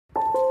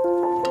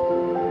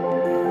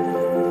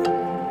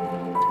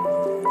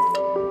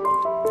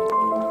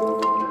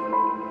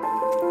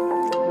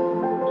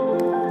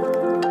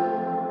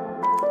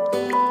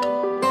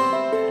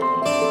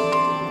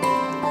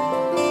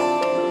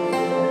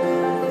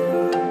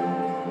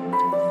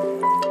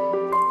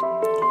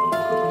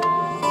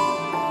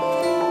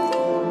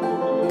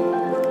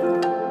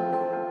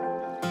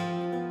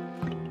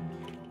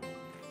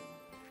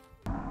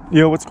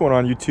Yo, what's going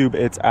on YouTube?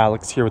 It's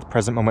Alex here with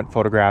Present Moment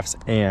Photographs,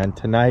 and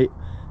tonight,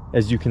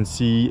 as you can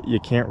see, you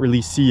can't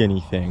really see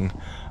anything,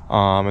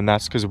 and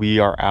that's because we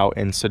are out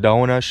in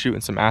Sedona shooting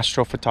some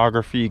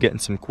astrophotography, getting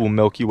some cool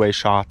Milky Way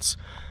shots,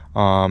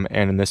 and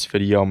in this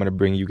video I'm going to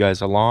bring you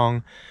guys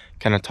along,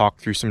 kind of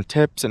talk through some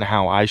tips and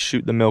how I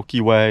shoot the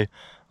Milky Way,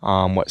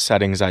 what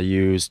settings I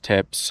use,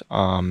 tips,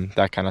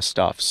 that kind of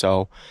stuff.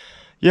 So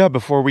yeah,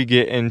 before we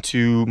get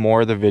into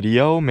more of the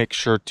video, make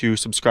sure to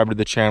subscribe to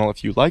the channel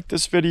if you like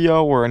this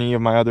video or any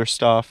of my other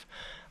stuff.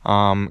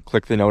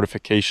 Click the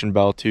notification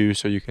bell too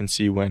so you can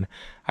see when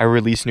I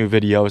release new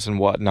videos and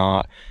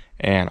whatnot.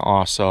 And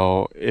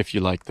also, if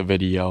you like the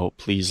video,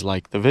 please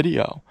like the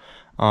video.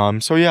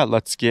 So yeah,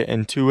 let's get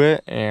into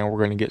it, and we're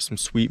going to get some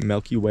sweet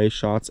Milky Way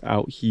shots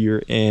out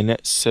here in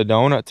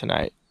Sedona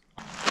tonight.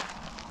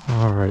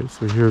 Alright,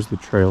 so here's the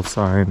trail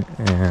sign,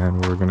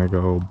 and we're going to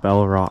go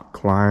Bell Rock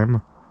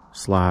Climb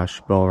 /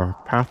 Bell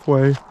Rock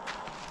Pathway,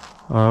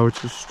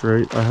 which is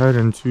straight ahead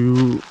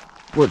into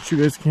what you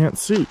guys can't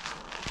see.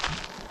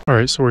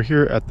 Alright, so we're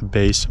here at the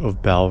base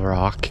of Bell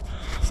Rock.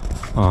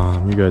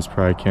 You guys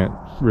probably can't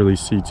really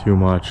see too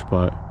much,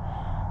 but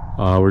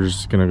we're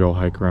just gonna go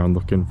hike around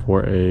looking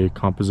for a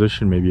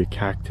composition, maybe a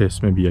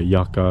cactus, maybe a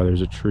yucca.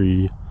 There's a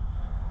tree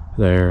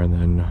there, and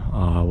then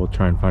we'll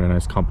try and find a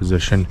nice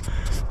composition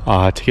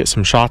to get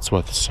some shots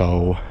with.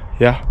 So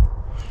yeah.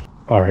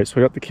 Alright,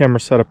 so I got the camera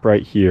set up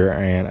right here,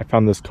 and I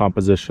found this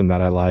composition that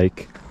I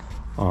like,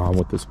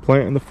 with this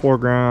plant in the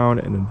foreground,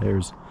 and then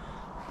there's,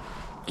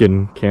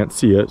 can't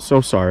see it,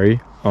 so sorry. You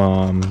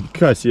can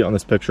kind of see it on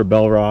this picture,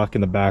 Bell Rock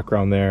in the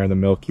background there, and the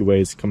Milky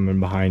Way is coming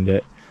behind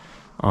it.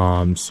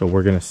 So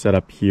we're going to set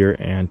up here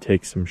and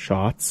take some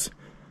shots.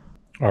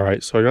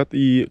 Alright, so I got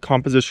the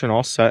composition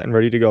all set and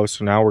ready to go,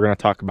 so now we're going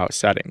to talk about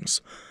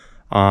settings.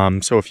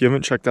 So if you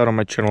haven't checked out on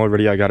my channel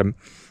already, I got a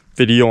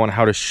video on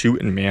how to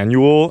shoot in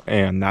manual,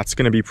 and that's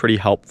going to be pretty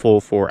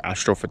helpful for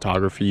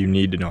astrophotography. You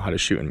need to know how to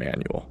shoot in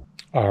manual.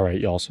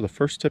 Alright y'all, so the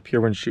first tip here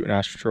when shooting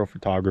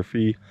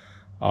astrophotography,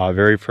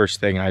 very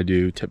first thing I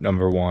do, tip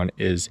number one,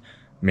 is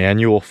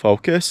manual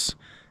focus,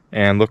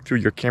 and look through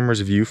your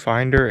camera's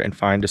viewfinder and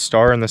find a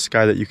star in the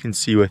sky that you can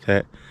see with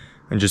it,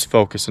 and just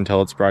focus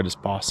until it's bright as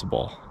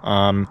possible.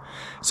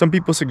 Some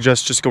people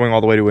suggest just going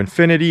all the way to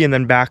infinity and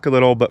then back a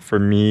little, but for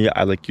me,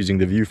 I like using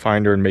the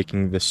viewfinder and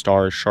making the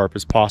star as sharp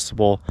as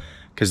possible,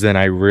 because then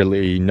I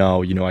really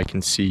know, I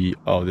can see,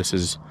 oh, this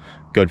is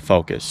good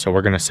focus. So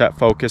we're gonna set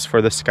focus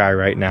for the sky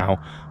right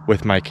now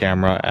with my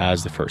camera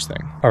as the first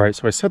thing. All right,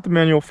 so I set the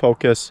manual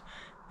focus,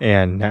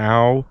 and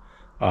now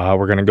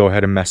we're gonna go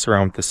ahead and mess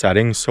around with the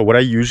settings. So what I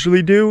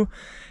usually do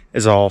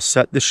is I'll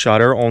set the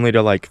shutter only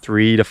to like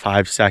 3 to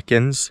 5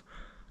 seconds.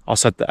 I'll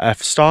set the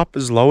f-stop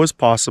as low as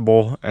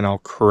possible, and I'll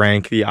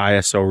crank the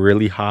ISO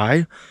really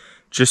high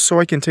just so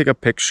I can take a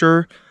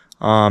picture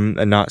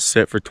and not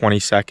sit for 20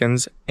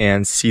 seconds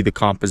and see the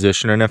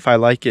composition. And if I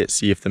like it,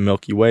 see if the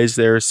Milky Way is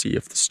there, see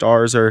if the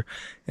stars are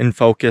in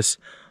focus.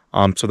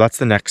 So that's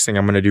the next thing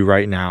I'm going to do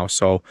right now.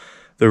 So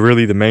the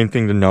main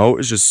thing to note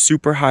is just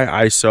super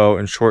high ISO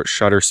and short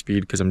shutter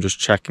speed, because I'm just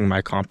checking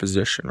my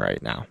composition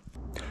right now.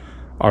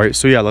 All right,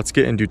 so yeah, let's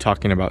get into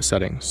talking about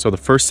settings. So the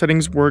first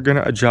settings we're going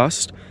to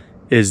adjust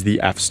is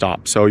the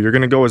f-stop. So you're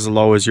going to go as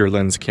low as your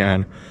lens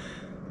can.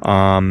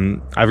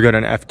 I've got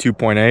an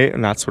f2.8,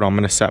 and that's what I'm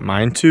going to set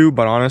mine to,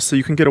 but honestly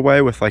you can get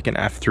away with like an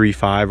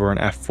f3.5 or an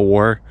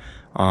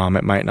f4.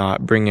 It might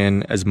not bring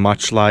in as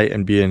much light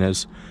and be in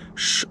as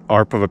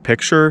sharp of a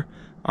picture,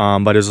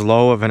 but as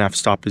low of an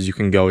f-stop as you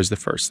can go is the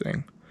first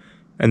thing.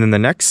 And then the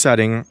next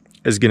setting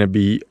is going to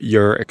be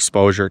your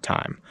exposure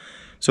time.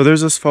 So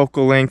there's this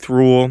focal length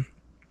rule,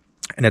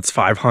 and it's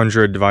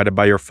 500 divided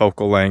by your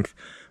focal length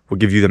will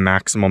give you the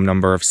maximum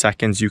number of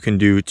seconds you can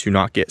do to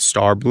not get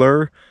star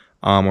blur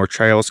or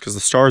trails, because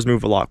the stars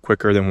move a lot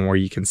quicker than where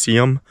you can see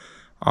them.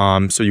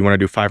 So you want to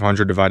do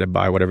 500 divided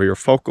by whatever your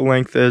focal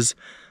length is.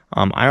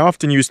 I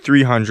often use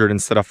 300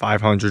 instead of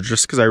 500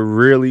 just because I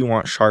really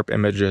want sharp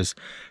images,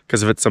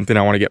 because if it's something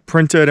I want to get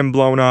printed and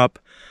blown up,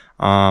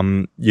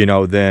 then you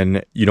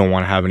don't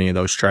want to have any of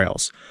those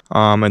trails.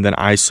 And then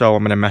ISO,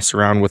 I'm going to mess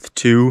around with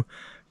 2.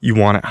 You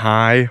want it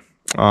high.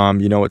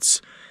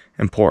 It's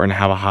important to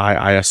have a high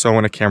ISO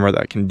in a camera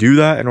that can do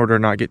that in order to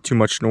not get too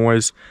much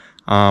noise.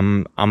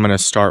 I'm going to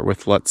start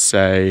with, let's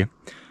say,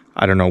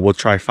 I don't know, we'll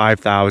try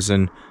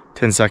 5,000,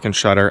 10-second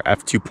shutter,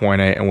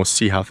 f2.8, and we'll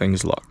see how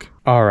things look.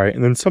 All right,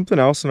 and then something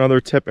else,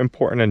 another tip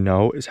important to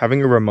know is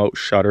having a remote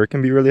shutter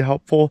can be really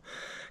helpful,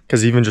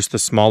 because even just the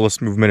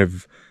smallest movement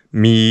of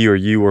me or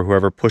you or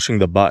whoever pushing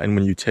the button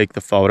when you take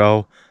the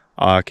photo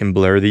can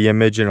blur the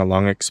image in a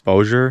long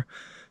exposure.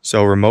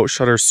 So remote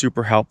shutter is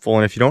super helpful,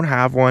 and if you don't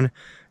have one,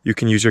 you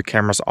can use your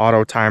camera's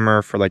auto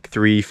timer for like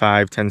 3,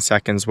 5, 10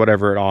 seconds,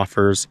 whatever it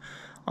offers.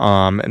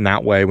 And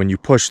that way, when you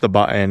push the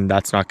button,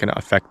 that's not going to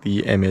affect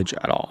the image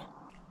at all.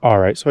 All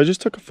right, so I just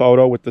took a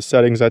photo with the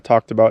settings I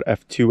talked about,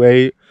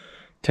 f2.8,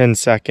 10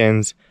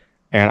 seconds,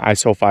 and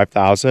ISO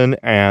 5000.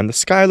 And the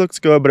sky looks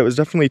good, but it was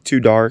definitely too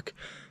dark.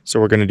 So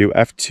we're going to do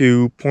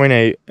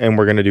f2.8, and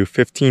we're going to do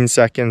 15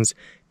 seconds,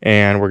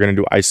 and we're going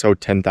to do ISO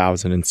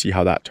 10,000 and see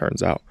how that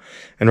turns out.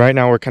 And right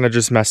now we're kind of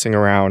just messing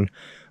around.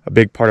 A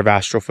big part of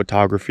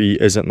astrophotography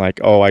isn't like,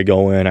 oh, I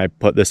go in, I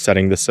put this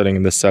setting, this setting,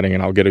 and this setting,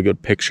 and I'll get a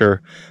good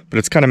picture. But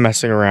it's kind of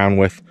messing around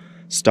with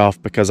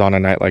stuff, because on a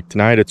night like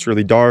tonight, it's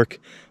really dark,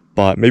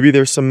 but maybe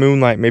there's some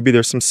moonlight, maybe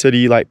there's some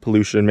city light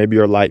pollution, maybe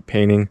you're light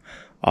painting.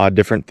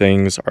 Different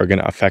things are going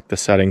to affect the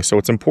settings. So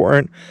it's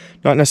important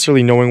not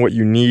necessarily knowing what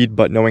you need,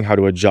 but knowing how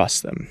to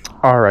adjust them.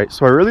 All right,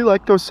 so I really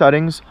like those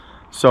settings.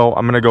 So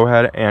I'm going to go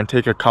ahead and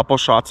take a couple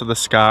shots of the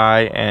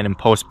sky, and in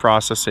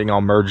post-processing,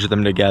 I'll merge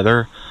them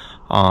together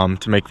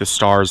to make the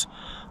stars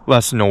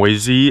less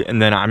noisy.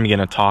 And then I'm going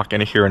to talk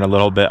in here in a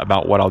little bit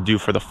about what I'll do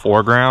for the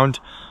foreground,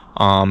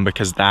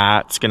 because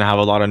that's going to have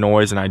a lot of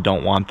noise and I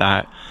don't want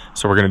that.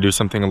 So we're going to do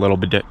something a little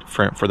bit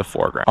different for the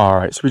foreground. All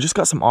right, so we just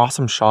got some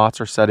awesome shots.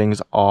 Our settings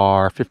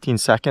are 15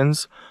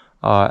 seconds,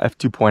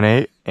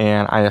 f2.8,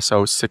 and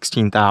ISO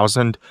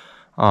 16,000,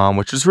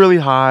 which is really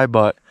high,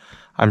 but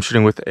I'm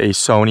shooting with a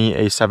Sony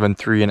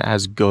a7 III and it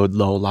has good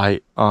low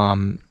light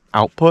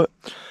output.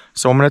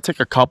 So I'm going to take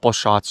a couple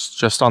shots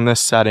just on this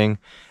setting,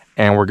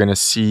 and we're going to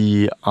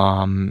see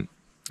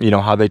you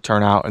know, how they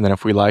turn out, and then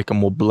if we like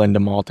them, we'll blend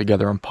them all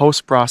together in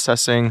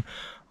post-processing.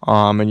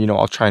 And you know,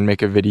 I'll try and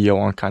make a video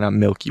on kind of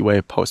Milky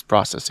Way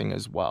post-processing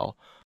as well.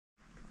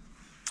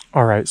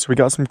 All right, so we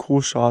got some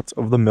cool shots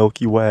of the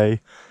Milky Way,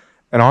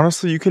 and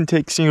honestly, you can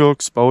take single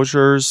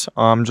exposures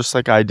just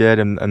like I did,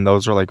 and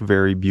those are like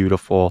very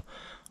beautiful,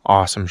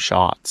 awesome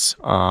shots.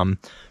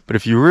 But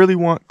if you really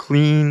want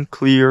clean,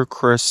 clear,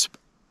 crisp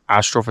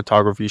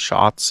astrophotography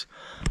shots,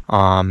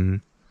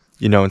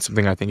 you know, and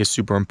something I think is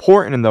super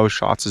important in those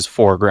shots is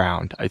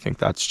foreground. I think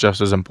that's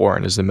just as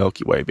important as the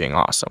Milky Way being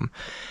awesome.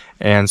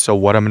 And so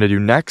what I'm going to do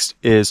next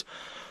is,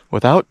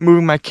 without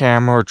moving my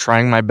camera or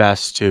trying my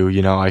best to,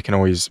 you know, I can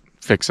always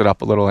fix it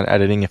up a little in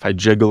editing if I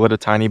jiggle it a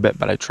tiny bit,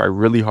 but I try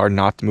really hard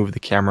not to move the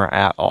camera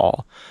at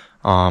all.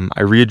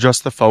 I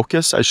readjust the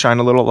focus. I shine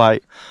a little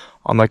light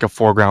on like a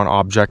foreground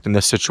object. In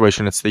this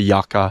situation, it's the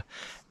yucca,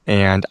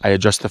 and I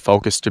adjust the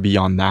focus to be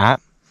on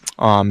that.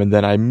 And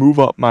then I move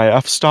up my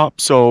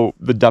f-stop so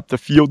the depth of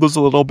field is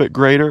a little bit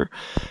greater.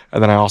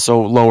 And then I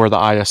also lower the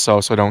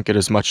ISO so I don't get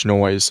as much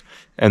noise.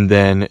 And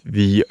then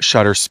the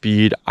shutter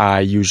speed, I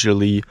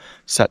usually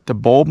set to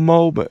bulb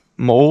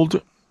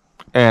mode,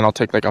 and I'll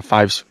take like a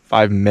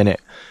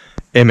 5-minute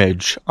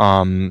image.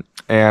 And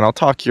I'll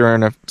talk here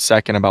in a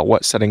second about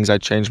what settings I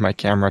changed my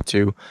camera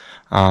to.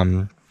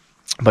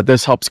 But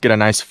this helps get a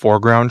nice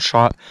foreground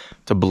shot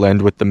to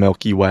blend with the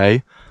Milky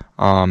Way.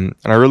 And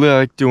I really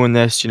like doing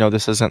this. You know,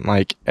 this isn't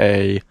like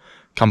a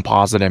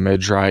composite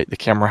image, right? The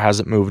camera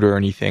hasn't moved or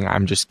anything.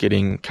 I'm just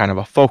getting kind of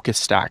a focus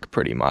stack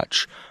pretty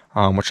much,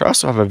 which I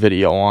also have a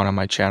video on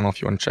my channel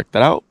if you want to check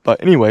that out.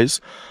 But anyways,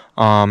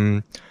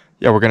 yeah,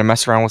 we're going to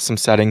mess around with some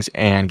settings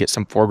and get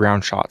some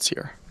foreground shots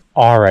here.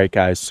 All right,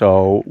 guys,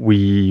 so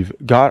we've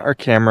got our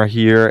camera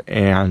here,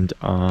 and,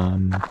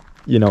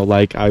 you know,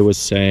 like I was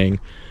saying,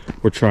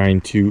 we're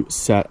trying to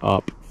set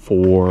up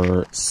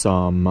for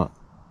some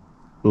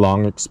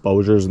long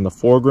exposures in the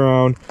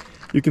foreground.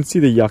 You can see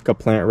the yucca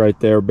plant right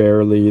there,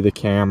 barely. The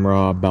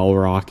camera, bell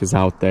rock is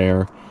out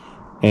there.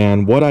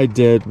 And what I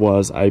did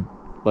was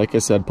like I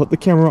said, put the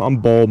camera on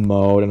bulb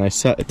mode, and I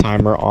set a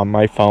timer on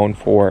my phone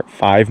for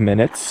 5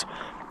 minutes.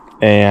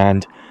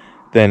 And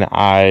then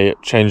I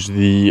changed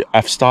the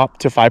f-stop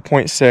to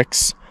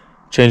 5.6,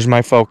 changed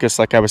my focus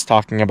like I was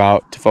talking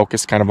about to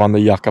focus kind of on the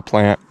yucca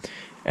plant.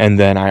 And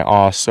then I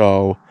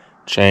also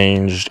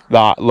changed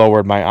that,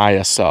 lowered my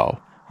ISO.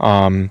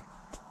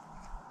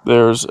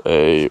 There's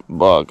a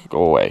bug,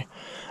 go away.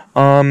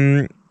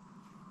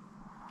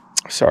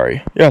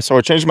 Sorry. Yeah, so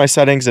I changed my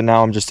settings, and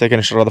now I'm just taking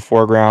a shot of the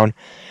foreground.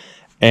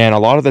 And a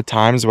lot of the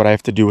times what I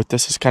have to do with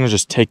this is kind of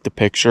just take the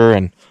picture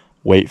and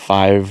wait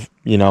 5,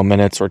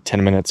 minutes or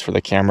 10 minutes for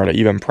the camera to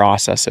even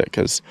process it,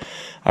 because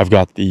I've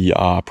got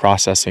the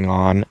processing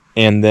on.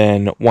 And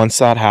then once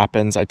that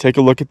happens, I take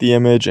a look at the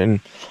image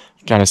and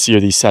kind of see, are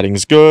these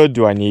settings good?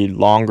 Do I need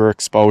longer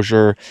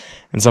exposure?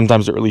 And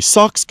sometimes it really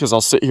sucks because I'll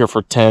sit here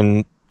for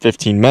 10-15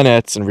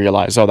 minutes and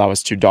realize, oh, that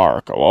was too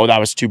dark. Oh, that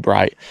was too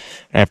bright.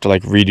 And I have to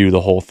like redo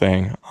the whole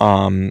thing.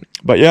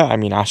 But yeah, I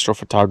mean,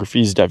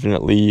 astrophotography is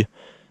definitely,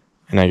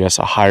 and I guess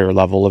a higher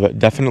level of it,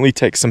 definitely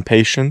takes some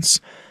patience.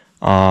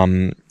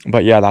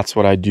 But yeah, that's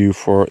what I do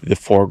for the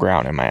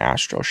foreground in my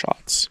astro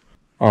shots.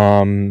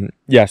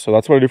 Yeah, so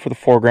that's what I do for the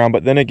foreground.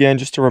 But then again,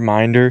 just a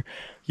reminder,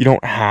 you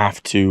don't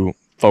have to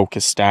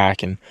focus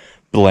stack and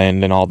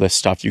blend and all this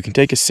stuff. You can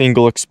take a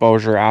single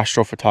exposure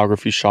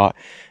astrophotography shot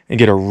and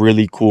get a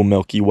really cool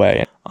Milky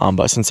Way.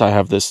 But since I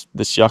have this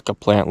yucca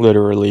plant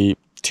literally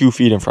 2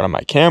 feet in front of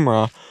my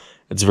camera,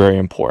 it's very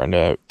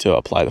important to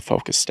apply the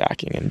focus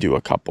stacking and do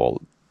a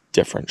couple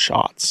different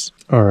shots.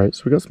 All right,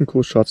 so we got some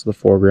cool shots of the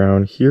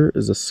foreground. Here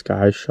is a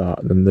sky shot,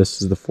 and then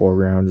this is the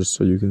foreground, just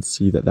so you can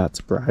see that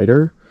that's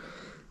brighter.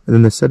 And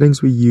then the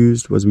settings we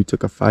used was we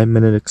took a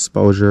 5-minute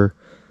exposure,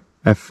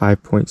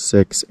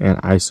 f5.6 and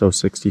ISO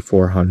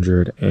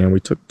 6400, and we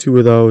took 2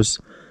 of those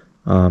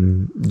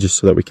just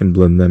so that we can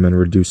blend them and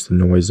reduce the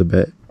noise a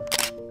bit.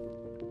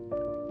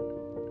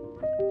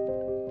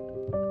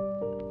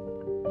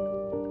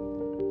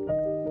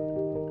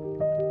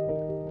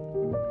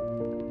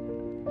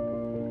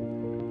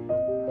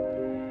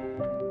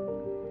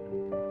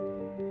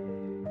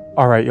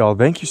 All right, y'all,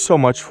 thank you so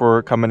much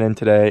for coming in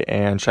today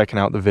and checking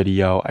out the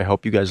video. I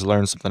hope you guys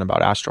learned something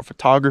about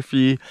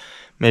astrophotography.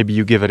 Maybe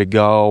you give it a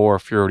go, or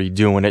if you're already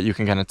doing it, you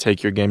can kind of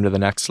take your game to the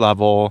next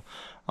level,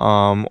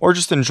 or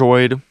just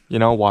enjoyed,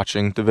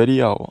 watching the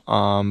video,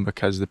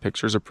 because the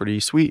pictures are pretty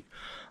sweet.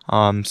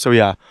 So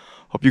yeah,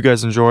 hope you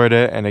guys enjoyed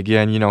it. And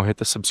again, hit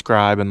the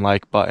subscribe and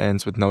like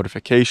buttons with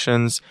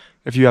notifications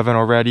if you haven't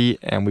already,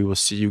 and we will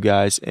see you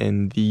guys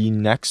in the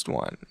next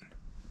one.